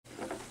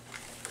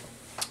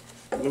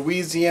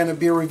Louisiana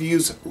Beer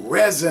Reviews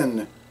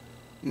Resin,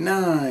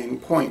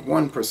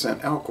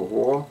 9.1%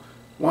 alcohol,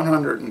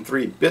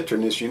 103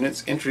 bitterness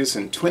units, introduced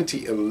in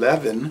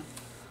 2011.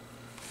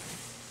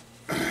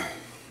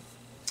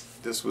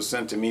 This was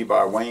sent to me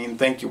by Wayne.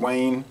 Thank you,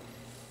 Wayne.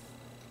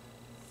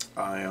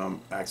 I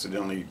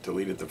accidentally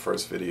deleted the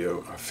first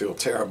video. I feel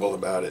terrible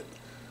about it.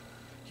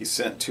 He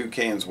sent 2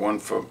 cans, one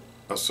for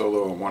a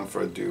solo and one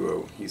for a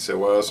duo. He said,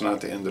 well, it's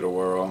not the end of the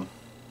world.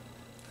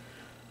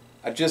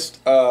 I just,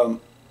 it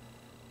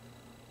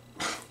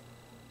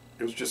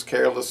was just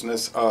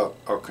carelessness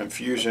or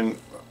confusion.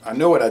 I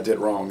know what I did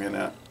wrong in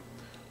that,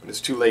 but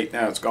it's too late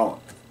now. It's gone.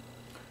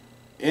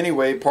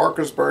 Anyway,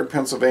 Parkersburg,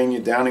 Pennsylvania,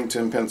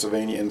 Downingtown,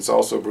 Pennsylvania, and it's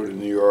also brewed in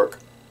New York,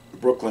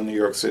 Brooklyn, New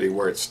York City,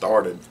 where it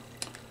started.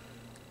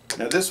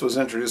 Now, this was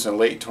introduced in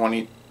late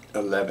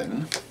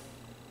 2011.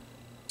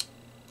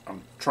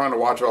 I'm trying to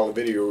watch all the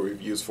video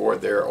reviews for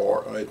it. There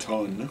are a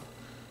ton.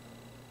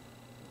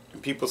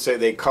 And people say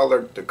they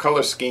colored, the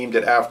color schemed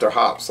it after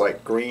hops,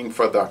 like green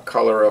for the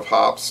color of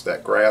hops,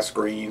 that grass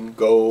green,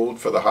 gold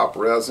for the hop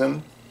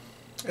resin.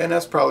 And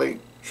that's probably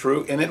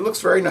true. And it looks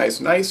very nice.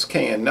 Nice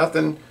can.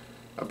 Nothing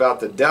about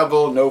the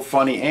devil, no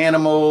funny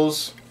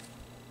animals.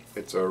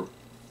 It's a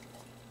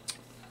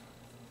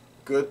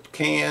good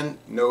can,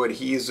 no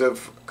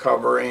adhesive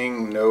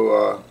covering,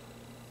 no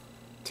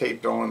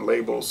taped on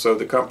labels. So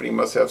the company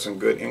must have some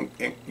good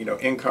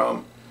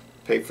income,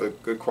 pay for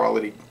good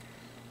quality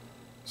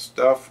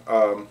stuff.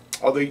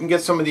 Although you can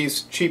get some of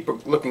these cheaper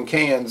looking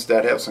cans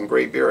that have some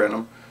great beer in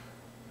them.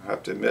 I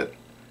have to admit,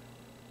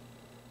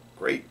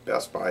 great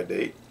Best By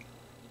date.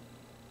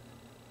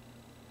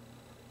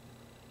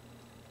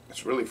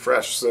 It's really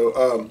fresh.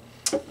 So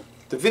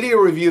the video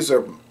reviews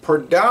are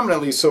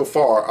predominantly, so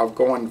far, I've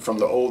gone from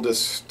the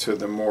oldest to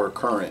the more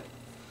current,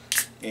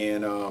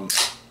 and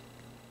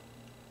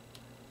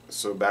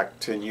so back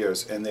 10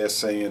 years, and they're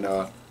saying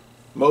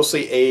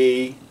mostly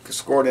A,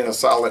 scored in a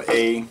solid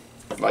A,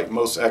 like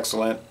most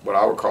excellent, what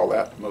I would call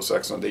that, most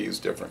excellent. They use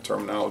different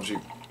terminology.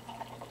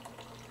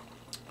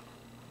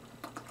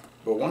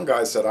 But one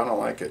guy said, I don't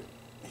like it.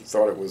 He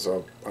thought it was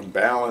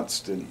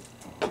unbalanced, and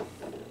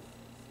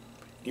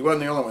he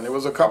wasn't the only one. There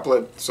was a couple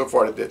of, so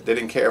far, that they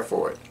didn't care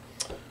for it.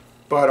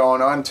 But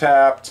on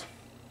Untapped,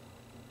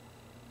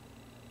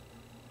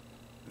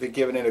 they're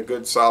giving it a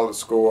good solid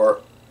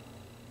score,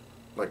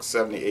 like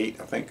 78,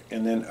 I think.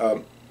 And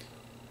then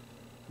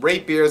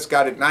Rate Beer's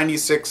got it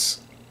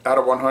 96 out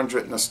of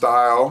 100 in the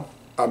style.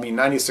 I mean,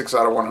 96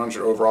 out of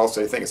 100 overall,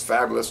 so they think it's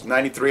fabulous.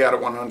 93 out of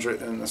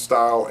 100 in the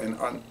style, and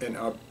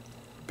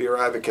Beer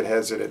Advocate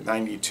has it at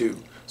 92.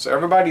 So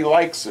everybody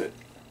likes it.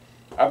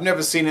 I've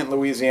never seen it in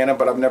Louisiana,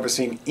 but I've never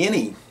seen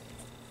any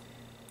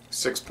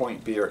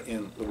Sixpoint beer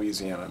in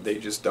Louisiana. They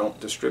just don't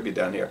distribute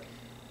down here.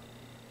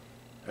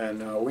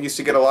 And we used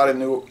to get a lot of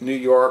New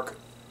York,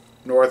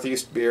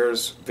 Northeast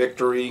beers.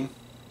 Victory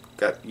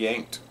got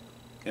yanked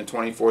in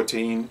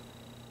 2014.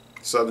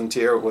 Southern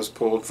Tier was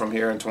pulled from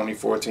here in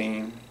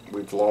 2014.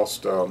 We've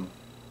lost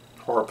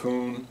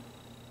Harpoon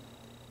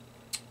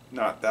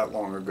not that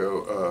long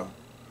ago.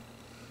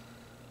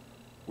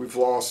 We've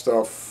lost...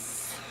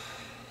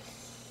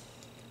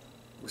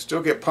 we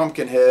still get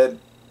Pumpkinhead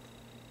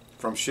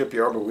from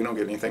Shipyard, but we don't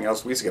get anything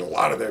else. We used to get a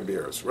lot of their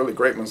beers. Really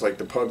great ones like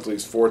the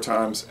Pugsley's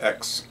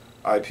 4x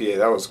IPA.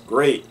 That was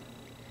great.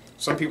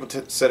 Some people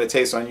said it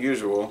tastes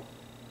unusual.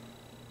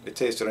 It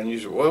tasted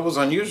unusual. Well, it was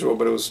unusual,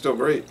 but it was still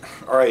great.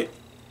 All right.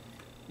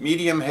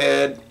 Medium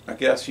head, I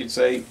guess you'd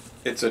say.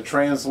 It's a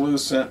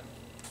translucent.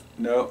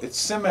 No, it's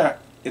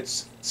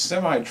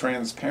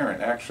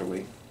semi-transparent,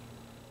 actually.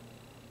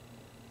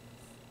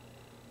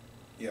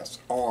 Yes,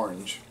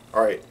 orange.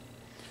 All right.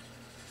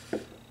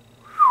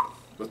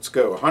 Let's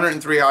go.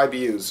 103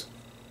 IBUs.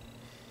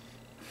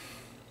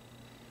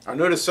 I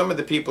noticed some of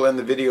the people in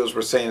the videos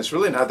were saying it's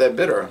really not that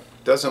bitter.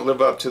 It doesn't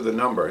live up to the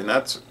number, and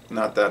that's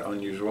not that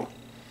unusual.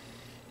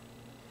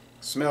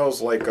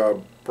 Smells like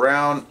a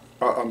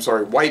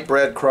white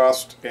bread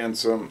crust and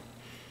some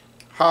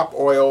hop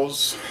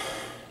oils.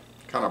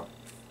 Kind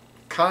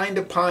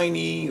of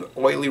piney,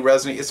 oily,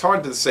 resiny. It's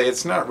hard to say.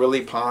 It's not really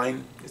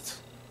pine.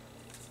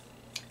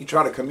 You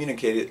try to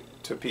communicate it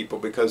to people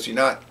because you're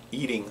not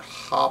eating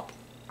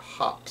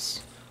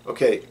hops.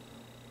 Okay.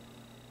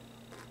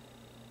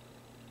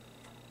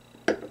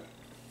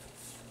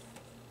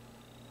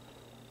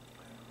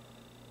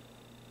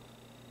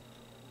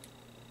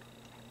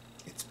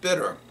 It's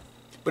bitter,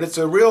 but it's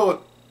a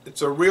real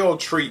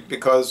treat,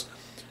 because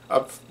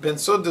I've been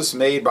so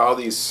dismayed by all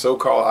these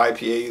so-called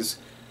IPAs,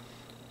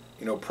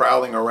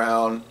 prowling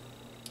around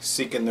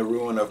seeking the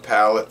ruin of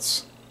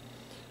palates,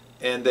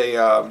 and they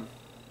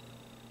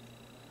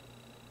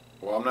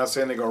well, I'm not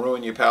saying they're going to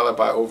ruin your palate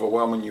by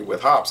overwhelming you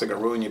with hops. They're going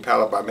to ruin your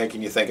palate by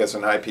making you think it's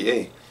an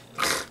IPA.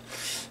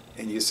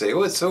 And you say,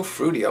 oh, it's so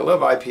fruity. I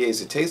love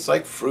IPAs. It tastes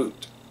like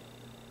fruit.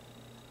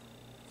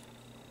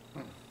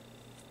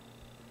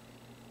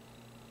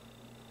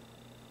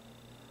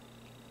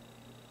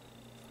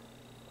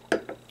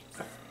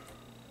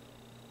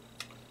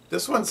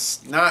 This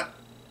one's not,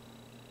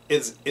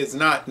 is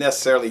not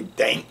necessarily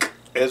dank.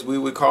 as we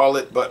would call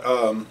it, but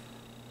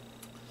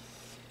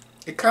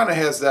it kind of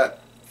has that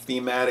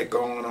thematic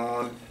going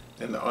on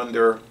in the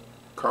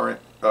undercurrent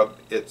of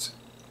its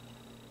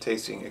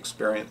tasting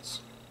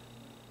experience.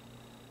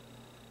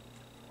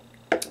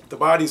 The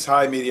body's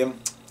high medium,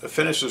 the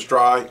finish is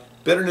dry.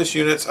 Bitterness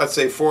units, I'd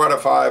say 4 out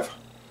of 5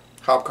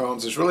 hop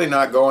cones. It's really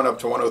not going up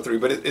to 103,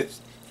 but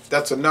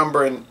that's a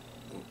number, and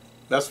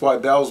that's why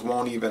Bell's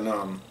won't even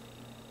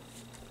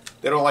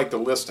they don't like to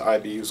list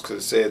IBUs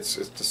because they say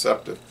it's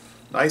deceptive.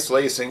 Nice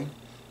lacing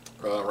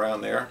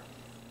around there.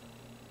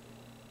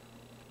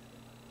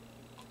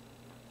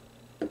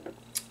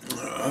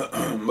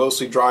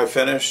 Mostly dry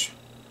finish.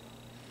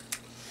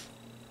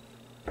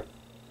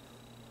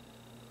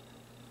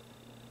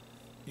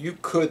 You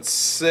could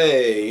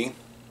say,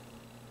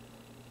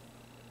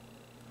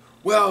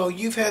 well,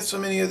 you've had so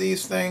many of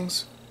these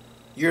things.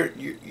 You're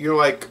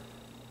like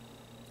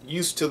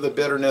used to the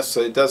bitterness,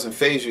 so it doesn't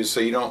faze you, so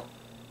you don't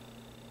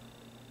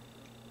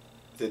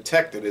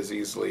detect it as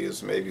easily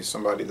as maybe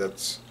somebody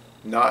that's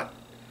not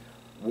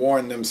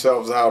worn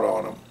themselves out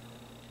on them.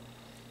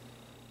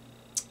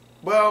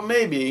 Well,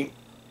 maybe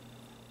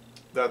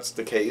that's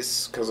the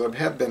case, because I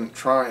have been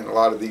trying a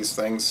lot of these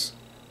things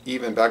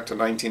even back to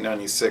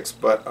 1996,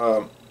 but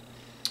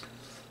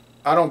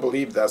I don't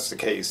believe that's the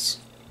case.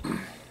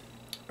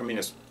 I mean,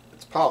 it's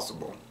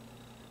possible.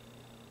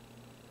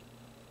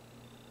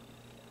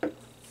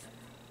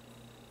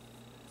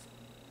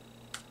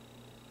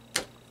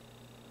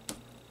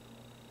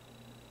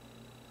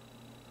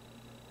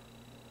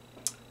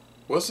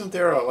 Wasn't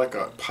there like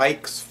a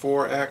Pikes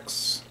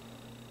 4X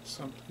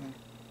something?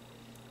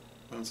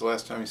 When's the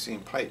last time you seen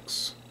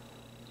Pikes?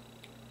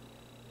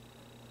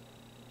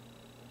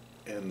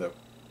 And the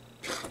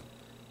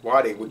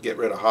why they would get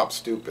rid of Hop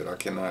Stupid, I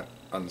cannot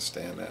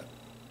understand that.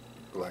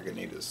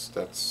 Lagunitas,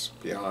 that's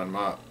beyond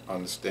my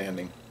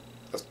understanding.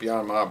 That's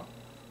beyond my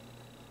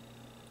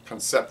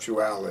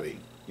conceptuality.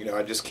 You know,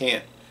 I just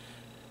can't.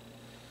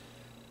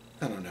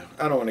 I don't know.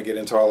 I don't want to get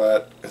into all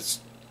that. It's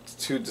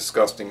too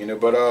disgusting, you know.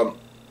 But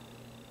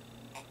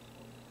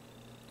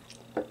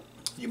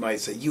you might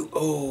say, you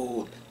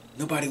old.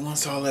 Nobody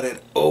wants all of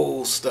that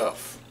old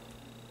stuff.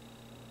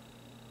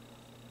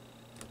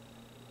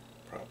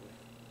 Probably.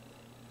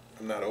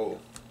 I'm not old.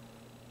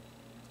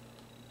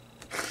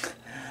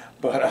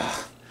 But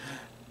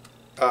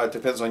it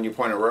depends on your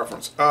point of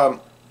reference.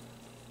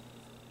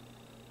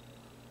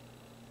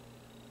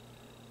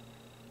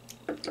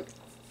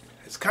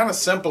 It's kind of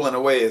simple in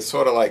a way. It's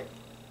sort of like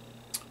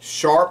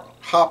sharp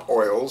hop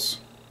oils,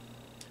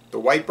 the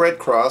white bread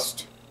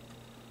crust,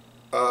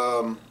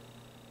 the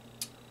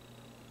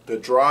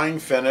drying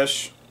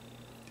finish.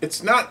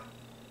 It's not,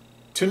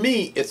 to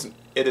me, it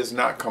is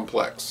not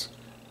complex.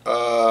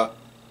 But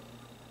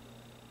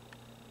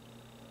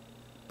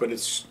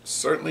it's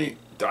certainly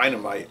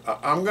dynamite.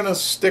 I'm going to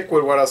stick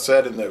with what I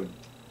said in the...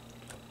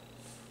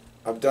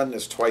 I've done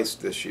this twice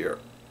this year.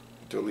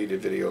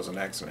 Deleted videos on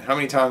accident. How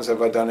many times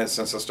have I done it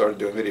since I started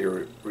doing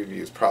video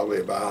reviews? Probably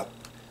about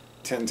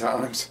 10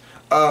 times.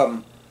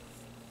 I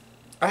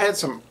had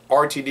some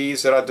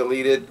RTDs that I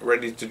deleted,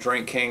 ready to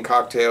drink canned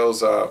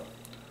cocktails.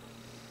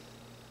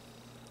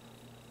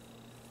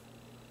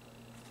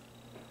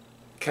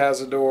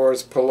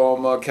 Cazadores,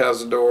 Paloma,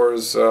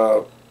 Cazadores,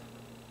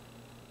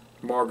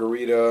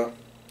 margarita.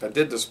 I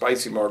did the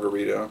spicy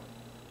margarita.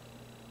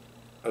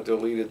 I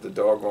deleted the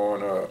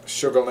doggone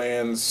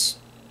Sugarland's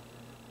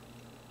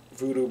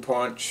Voodoo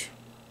Punch.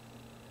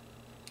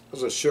 It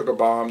was a sugar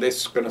bomb. They're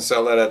going to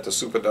sell that at the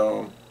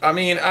Superdome. I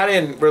mean, I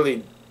didn't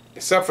really,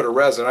 except for the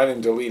resin, I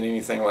didn't delete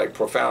anything like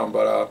profound,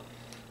 but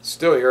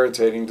still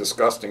irritating,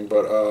 disgusting,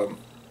 but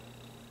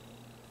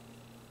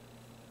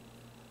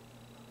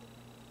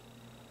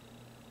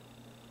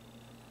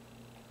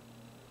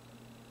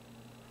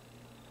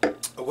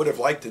I would have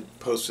liked to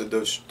post the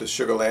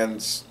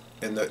Sugarlands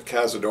and the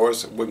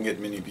Cazadores. It wouldn't get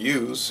many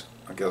views.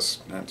 I guess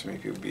not too many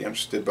people would be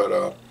interested,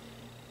 but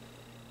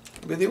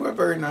they were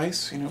very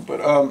nice, you know.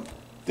 But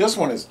this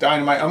one is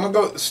dynamite. I'm gonna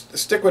go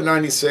stick with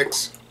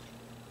 96.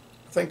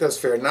 I think that's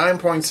fair.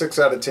 9.6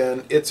 out of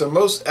 10. It's a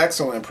most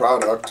excellent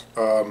product.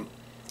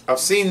 I've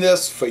seen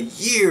this for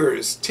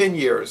years, 10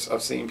 years.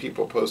 I've seen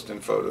people posting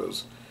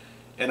photos,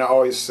 and I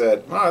always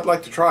said, well, I'd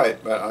like to try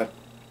it, but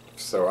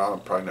so I'll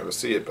probably never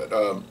see it. But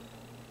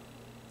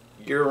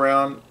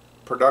year-round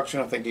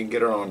production. I think you can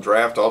get it on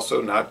draft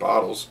also, not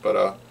bottles.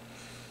 But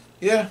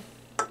yeah,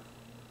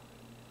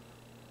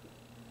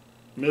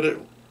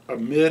 a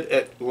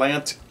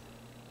mid-Atlantic.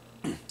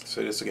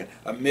 Say this again.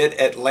 A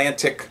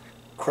mid-Atlantic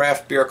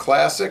craft beer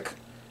classic.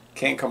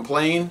 Can't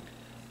complain.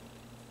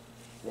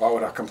 Why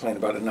would I complain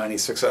about a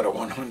 96 out of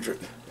 100?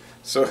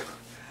 So,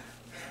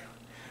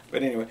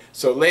 but anyway.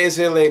 So,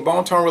 les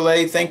bon temps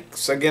relais.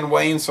 Thanks again,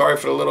 Wayne. Sorry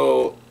for the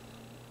little.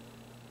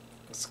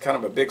 It's kind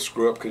of a big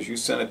screw up because you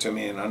sent it to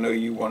me, and I know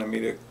you wanted me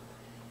to.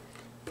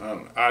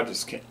 I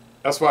just can't.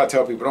 That's why I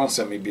tell people don't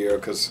send me beer,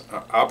 because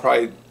I'll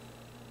probably.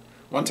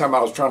 One time I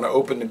was trying to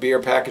open the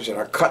beer package and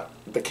I cut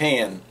the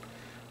can.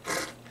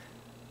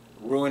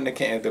 Ruined the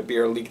can. The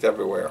beer leaked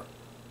everywhere.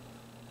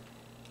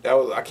 That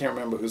was, I can't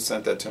remember who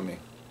sent that to me.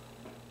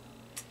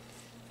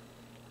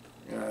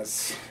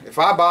 Yes. If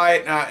I buy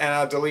it and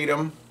I delete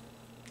them,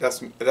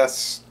 that's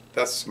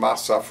my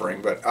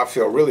suffering. But I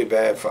feel really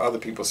bad for other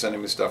people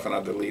sending me stuff and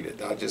I delete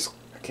it. I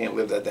can't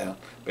live that down.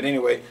 But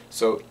anyway,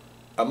 so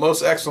a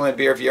most excellent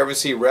beer. If you ever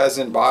see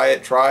Resin, buy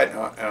it, try it.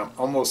 I'm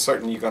almost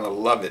certain you're going to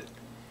love it.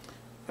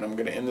 And I'm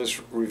going to end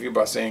this review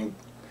by saying,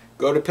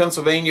 go to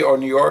Pennsylvania or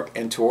New York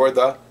and tour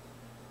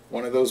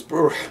one of those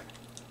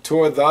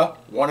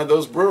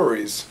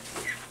breweries.